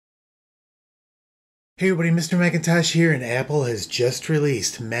Hey everybody, Mr. Macintosh here, and Apple has just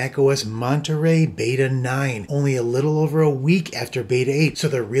released macOS Monterey Beta 9, only a little over a week after Beta 8. So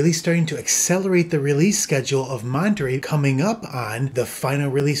they're really starting to accelerate the release schedule of Monterey, coming up on the final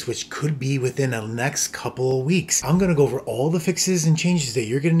release, which could be within the next couple of weeks. I'm going to go over all the fixes and changes that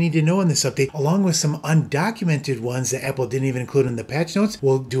you're going to need to know in this update, along with some undocumented ones that Apple didn't even include in the patch notes.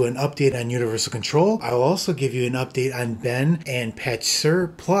 We'll do an update on Universal Control. I'll also give you an update on Ben and Patched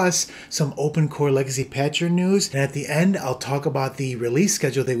Sur, plus some OpenCore legacy patcher news, and at the end I'll talk about the release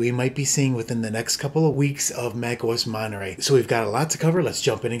schedule that we might be seeing within the next couple of weeks of macOS Monterey. So we've got a lot to cover. Let's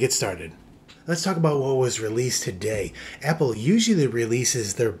jump in and get started. Let's talk about what was released today. Apple usually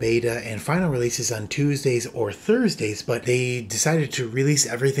releases their beta and final releases on Tuesdays or Thursdays, but they decided to release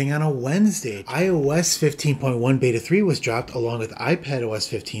everything on a Wednesday. iOS 15.1 Beta 3 was dropped along with iPadOS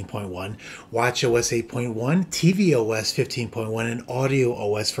 15.1, watchOS 8.1, tvOS 15.1, and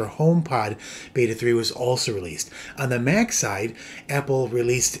audioOS for HomePod Beta 3 was also released. On the Mac side, Apple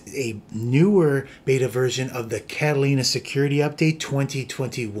released a newer beta version of the Catalina security update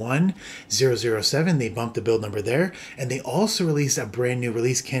 2021-007. They bumped the build number there, and they also released a brand new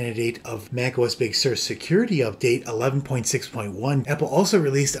release candidate of macOS Big Sur security update 11.6.1. Apple also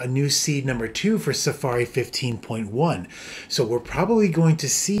released a new seed number 2 for Safari 15.1. So we're probably going to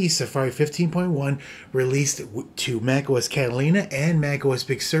see Safari 15.1 released to macOS Catalina and macOS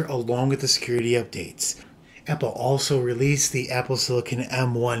Big Sur along with the security updates. Apple also released the Apple Silicon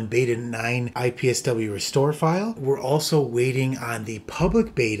M1 Beta 9 IPSW restore file. We're also waiting on the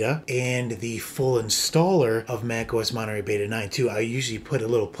public beta and the full installer of macOS Monterey Beta 9 too. I usually put a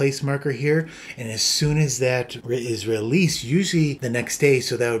little place marker here, and as soon as that is released, usually the next day,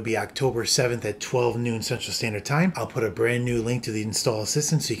 so that would be October 7th at 12 noon Central Standard Time, I'll put a brand new link to the install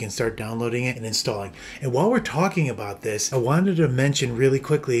assistant so you can start downloading it and installing. And while we're talking about this, I wanted to mention really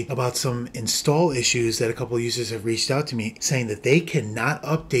quickly about some install issues that a couple users have reached out to me saying that they cannot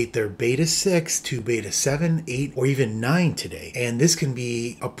update their Beta 6 to Beta 7, 8, or even 9 today. And this can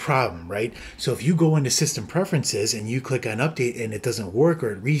be a problem, right? So if you go into System Preferences and you click on Update and it doesn't work,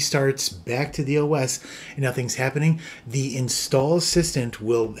 or it restarts back to the OS and nothing's happening, the Install Assistant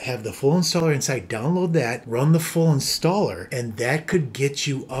will have the full installer inside. Download that, run the full installer, and that could get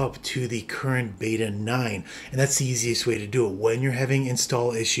you up to the current Beta 9. And that's the easiest way to do it when you're having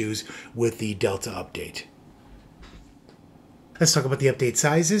install issues with the Delta update. Let's talk about the update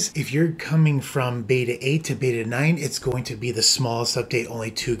sizes. If you're coming from Beta 8 to Beta 9, it's going to be the smallest update,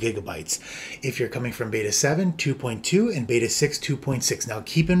 only 2 gigabytes. If you're coming from Beta 7, 2.2, and Beta 6, 2.6. Now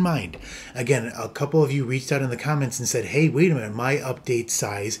keep in mind, again, a couple of you reached out in the comments and said, hey, wait a minute, my update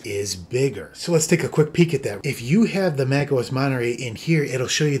size is bigger. So let's take a quick peek at that. If you have the macOS Monterey in here, it'll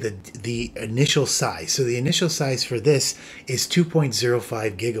show you the initial size. So the initial size for this is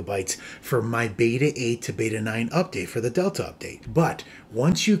 2.05 gigabytes for my Beta 8 to Beta 9 update, for the Delta update. But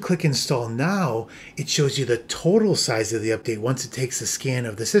once you click install now, it shows you the total size of the update once it takes a scan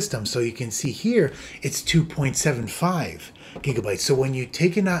of the system. So you can see here it's 2.75 gigabytes. So when you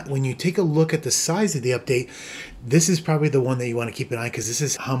take a look at the size of the update, this is probably the one that you want to keep an eye on, because this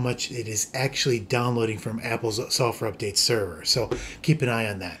is how much it is actually downloading from Apple's software update server. So keep an eye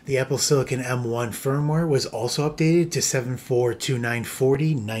on that. The Apple Silicon M1 firmware was also updated to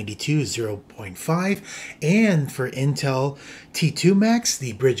 74294092.0.5, and for Intel T2 Max,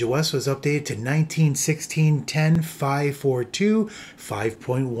 the Bridge OS was updated to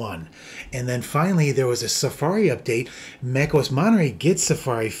 19.16.10.542.5.1. And then finally, there was a Safari update. macOS Monterey gets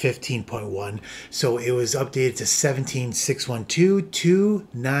Safari 15.1, so it was updated to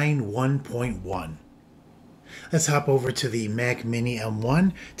 17.612.291.1. Let's hop over to the Mac Mini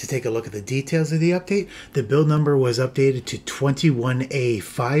M1 to take a look at the details of the update. The build number was updated to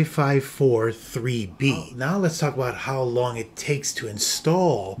 21A5543B. Now let's talk about how long it takes to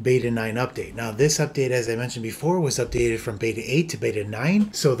install Beta 9 update. Now this update, as I mentioned before, was updated from Beta 8 to Beta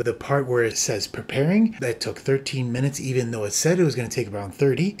 9. So the part where it says preparing, that took 13 minutes, even though it said it was going to take around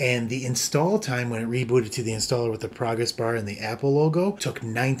 30. And the install time when it rebooted to the installer with the progress bar and the Apple logo took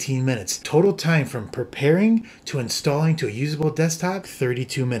 19 minutes. Total time from preparing to installing to a usable desktop,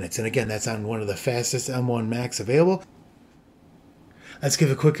 32 minutes. And again, that's on one of the fastest M1 Macs available. Let's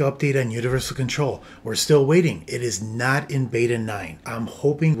give a quick update on Universal Control. We're still waiting. It is not in Beta 9. I'm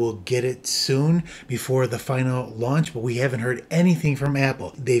hoping we'll get it soon before the final launch, but we haven't heard anything from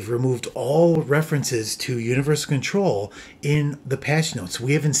Apple. They've removed all references to Universal Control in the patch notes.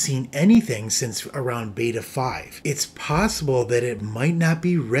 We haven't seen anything since around Beta 5. It's possible that it might not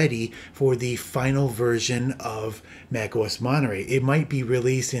be ready for the final version of macOS Monterey. It might be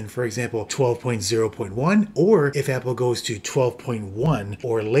released in, for example, 12.0.1, or if Apple goes to 12.1, 1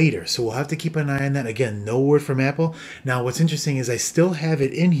 or later. So we'll have to keep an eye on that. Again, no word from Apple. Now, what's interesting is I still have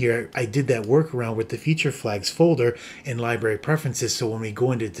it in here. I did that workaround with the feature flags folder in library preferences. So when we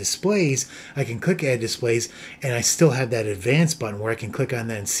go into displays, I can click add displays, and I still have that advanced button where I can click on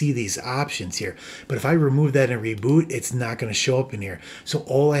that and see these options here. But if I remove that and reboot, it's not going to show up in here. So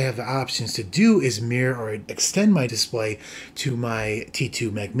all I have the options to do is mirror or extend my display to my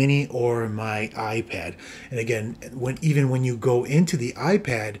T2 Mac Mini or my iPad. And again, even when you go into the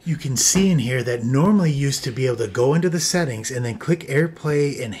iPad, you can see in here that normally you used to be able to go into the settings and then click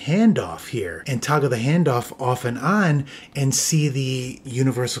AirPlay and handoff here and toggle the handoff off and on and see the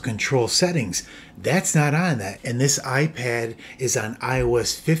universal control settings. That's not on that. And this iPad is on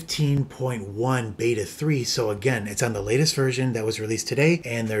iOS 15.1 Beta 3. So again, it's on the latest version that was released today,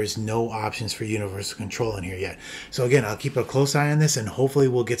 and there's no options for universal control in here yet. So again, I'll keep a close eye on this, and hopefully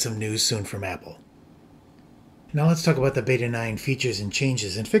we'll get some news soon from Apple. Now let's talk about the Beta 9 features and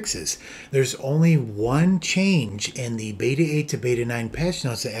changes and fixes. There's only one change in the Beta 8 to Beta 9 patch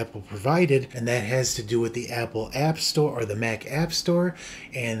notes that Apple provided, and that has to do with the Apple App Store or the Mac App Store,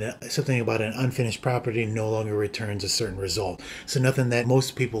 and something about an unfinished property no longer returns a certain result. So nothing that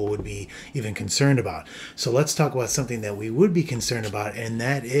most people would be even concerned about. So let's talk about something that we would be concerned about, and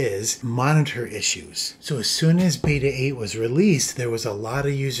that is monitor issues. So as soon as Beta 8 was released, there was a lot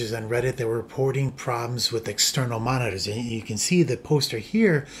of users on Reddit that were reporting problems with external monitors, and you can see the poster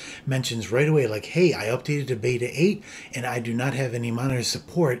here mentions right away, like, hey, I updated to Beta 8 and I do not have any monitor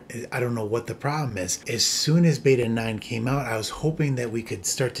support. I don't know what the problem is. As soon as Beta 9 came out, I was hoping that we could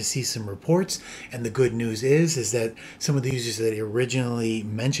start to see some reports, and the good news is that some of the users that originally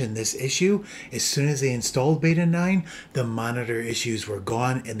mentioned this issue, as soon as they installed Beta 9, the monitor issues were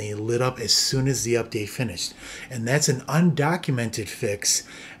gone and they lit up as soon as the update finished. And that's an undocumented fix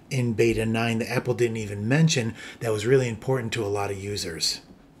in Beta 9 that Apple didn't even mention that was really important to a lot of users.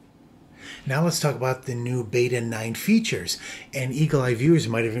 Now let's talk about the new Beta 9 features. And Eagle Eye viewers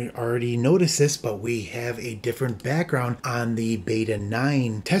might have already noticed this, but we have a different background on the Beta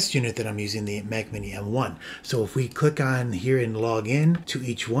 9 test unit that I'm using, the Mac Mini M1. So if we click on here and log in to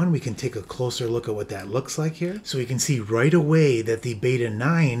each one, we can take a closer look at what that looks like here. So we can see right away that the Beta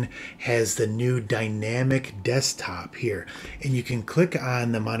 9 has the new dynamic desktop here. And you can click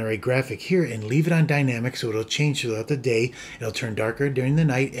on the Monterey graphic here and leave it on dynamic, so it'll change throughout the day. It'll turn darker during the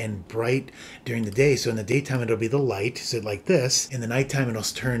night and bright during the day. So in the daytime it'll be the light, so like this. In the nighttime it'll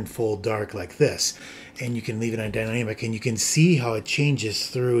turn full dark like this. And you can leave it on dynamic, and you can see how it changes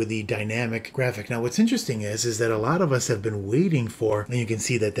through the dynamic graphic. Now what's interesting is that a lot of us have been waiting for, and you can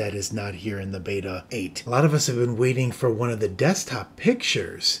see that that is not here in the Beta 8. A lot of us have been waiting for one of the desktop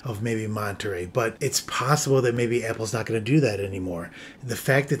pictures of maybe Monterey, but it's possible that maybe Apple's not going to do that anymore. The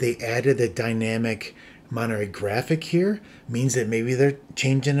fact that they added the dynamic Monterey graphic here means that maybe they're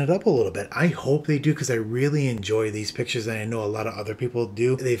changing it up a little bit. I hope they do, because I really enjoy these pictures, and I know a lot of other people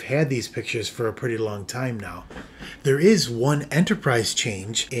do. They've had these pictures for a pretty long time now. There is one enterprise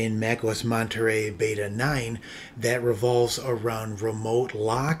change in macOS Monterey Beta 9 that revolves around remote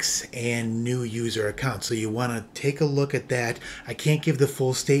locks and new user accounts. So you want to take a look at that. I can't give the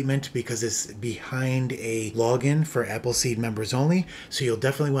full statement because it's behind a login for Appleseed members only. So you'll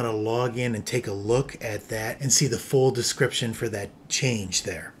definitely want to log in and take a look at that and see the full description for that change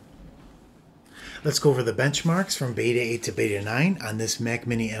there. Let's go over the benchmarks from Beta 8 to Beta 9 on this Mac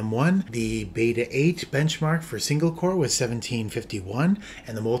Mini M1. The Beta 8 benchmark for single core was 1751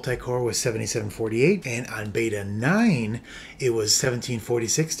 and the multi-core was 7748, and on Beta 9 it was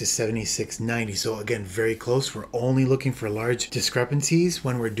 1746 to 7690. So again, very close. We're only looking for large discrepancies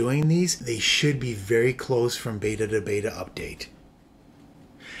when we're doing these. They should be very close from beta to beta update.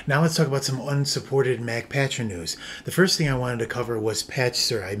 Now let's talk about some unsupported Mac patcher news. The first thing I wanted to cover was Patched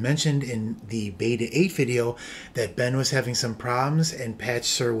Sur. I mentioned in the Beta 8 video that Ben was having some problems and Patched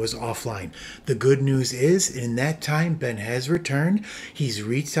Sur was offline. The good news is, in that time, Ben has returned. He's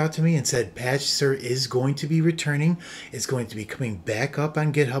reached out to me and said Patched Sur is going to be returning. It's going to be coming back up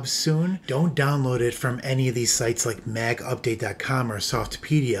on GitHub soon. Don't download it from any of these sites like macupdate.com or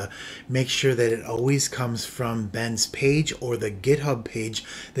Softpedia. Make sure that it always comes from Ben's page or the GitHub page.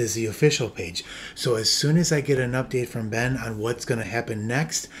 This is the official page. So as soon as I get an update from Ben on what's going to happen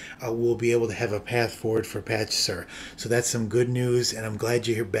next, we'll be able to have a path forward for Patched Sur. So that's some good news, and I'm glad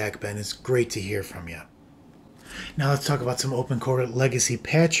you're back, Ben. It's great to hear from you. Now let's talk about some OpenCore legacy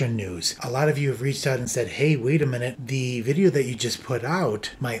patcher news. A lot of you have reached out and said, hey, wait a minute, the video that you just put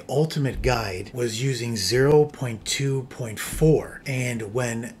out, my ultimate guide, was using 0.2.4. And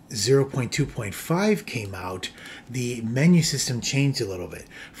when 0.2.5 came out, the menu system changed a little bit.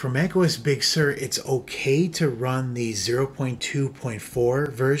 For macOS Big Sur, it's okay to run the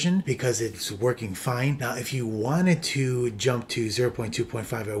 0.2.4 version because it's working fine. Now, if you wanted to jump to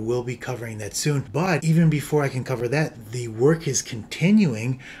 0.2.5, I will be covering that soon. But even before I can cover that, the work is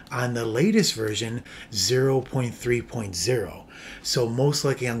continuing on the latest version, 0.3.0. So most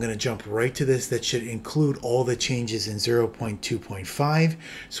likely I'm going to jump right to this. That should include all the changes in 0.2.5,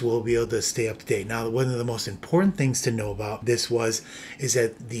 so we'll be able to stay up to date. Now, one of the most important things to know about this is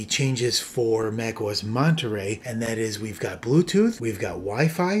that the changes for macOS Monterey, and that is we've got Bluetooth, we've got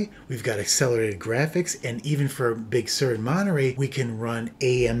Wi-Fi, we've got accelerated graphics, and even for Big Sur and Monterey, we can run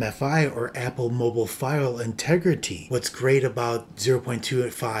AMFI or Apple Mobile File Integrity. What's great about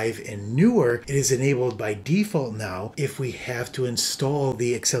 0.25 and newer, it is enabled by default now if we have to install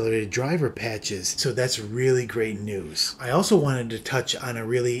the accelerated driver patches. So that's really great news. I also wanted to touch on a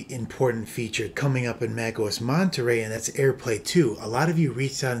really important feature coming up in macOS Monterey, and that's AirPlay 2. A lot of you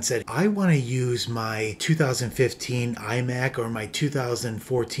reached out and said, I want to use my 2015 iMac or my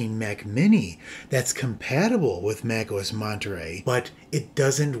 2014 Mac Mini that's compatible with macOS Monterey, but it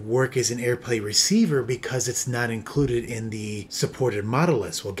doesn't work as an AirPlay receiver because it's not included in the supported model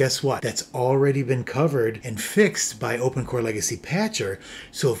list. Well, guess what? That's already been covered and fixed by OpenCore Legacy Patcher.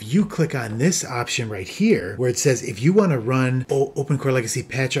 So if you click on this option right here, where it says if you want to run OpenCore Legacy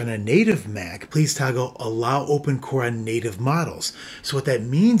Patcher on a native Mac, please toggle Allow OpenCore on native models. So what that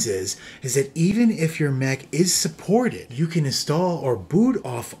means is that even if your Mac is supported, you can install or boot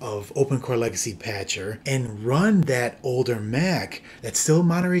off of OpenCore Legacy Patcher and run that older Mac that's still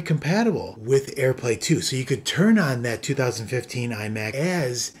Monterey compatible with AirPlay 2. So you could turn on that 2015 iMac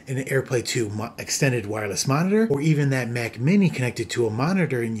as an AirPlay 2 extended wireless monitor, or even that Mac Mini connected to a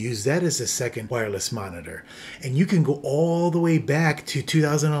monitor and use that as a second wireless monitor. And you can go all the way back to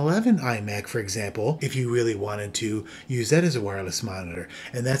 2011 iMac, for example, if you really wanted to use that as a wireless monitor.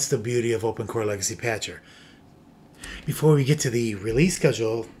 And that's the beauty of OpenCore Legacy Patcher. Before we get to the release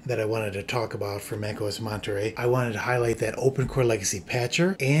schedule that I wanted to talk about for macOS Monterey, I wanted to highlight that OpenCore Legacy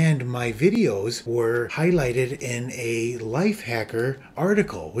Patcher and my videos were highlighted in a Lifehacker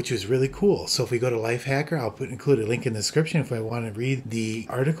article, which was really cool. So if we go to Lifehacker, I'll include a link in the description if I want to read the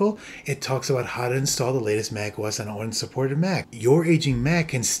article. It talks about how to install the latest macOS on an unsupported Mac. Your aging Mac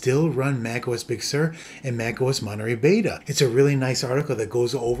can still run macOS Big Sur and macOS Monterey Beta. It's a really nice article that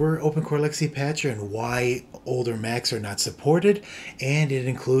goes over OpenCore Legacy Patcher and why older Macs are not supported, and it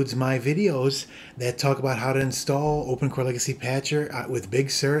includes my videos that talk about how to install OpenCore Legacy Patcher with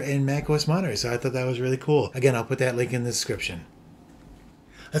Big Sur and macOS Monterey. So I thought that was really cool. Again, I'll put that link in the description.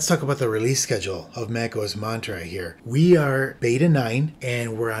 Let's talk about the release schedule of macOS Monterey here. We are Beta 9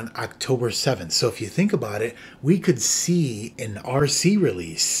 and we're on October 7th. So if you think about it, we could see an RC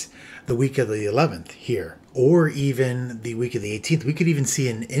release the week of the 11th here, or even the week of the 18th. We could even see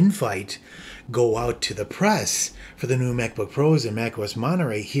an invite go out to the press for the new MacBook Pros and macOS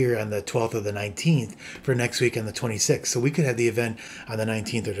Monterey here on the 12th or the 19th for next week on the 26th. So we could have the event on the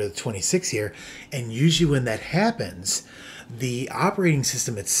 19th or the 26th here. And usually when that happens, the operating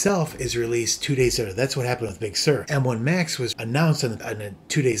system itself is released 2 days later. That's what happened with Big Sur. M1 Max was announced on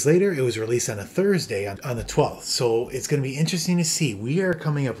 2 days later. It was released on a Thursday on the 12th. So it's going to be interesting to see. We are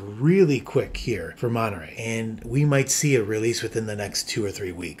coming up really quick here for Monterey, and we might see a release within the next 2 or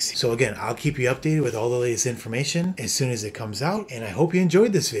 3 weeks. So again, I'll keep you updated with all the latest information as soon as it comes out, and I hope you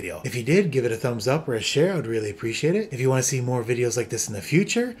enjoyed this video. If you did, give it a thumbs up or a share. I would really appreciate it. If you want to see more videos like this in the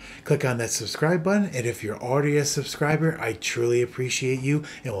future, click on that subscribe button, and if you're already a subscriber, I truly appreciate you,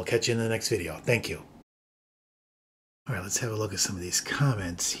 and we'll catch you in the next video. Thank you. All right, let's have a look at some of these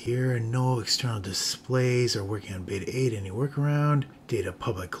comments here. No external displays are working on Beta 8. Any workaround? Data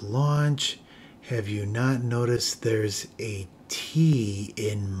public launch. Have you not noticed there's a T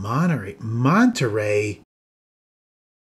in Monterey? Monterey?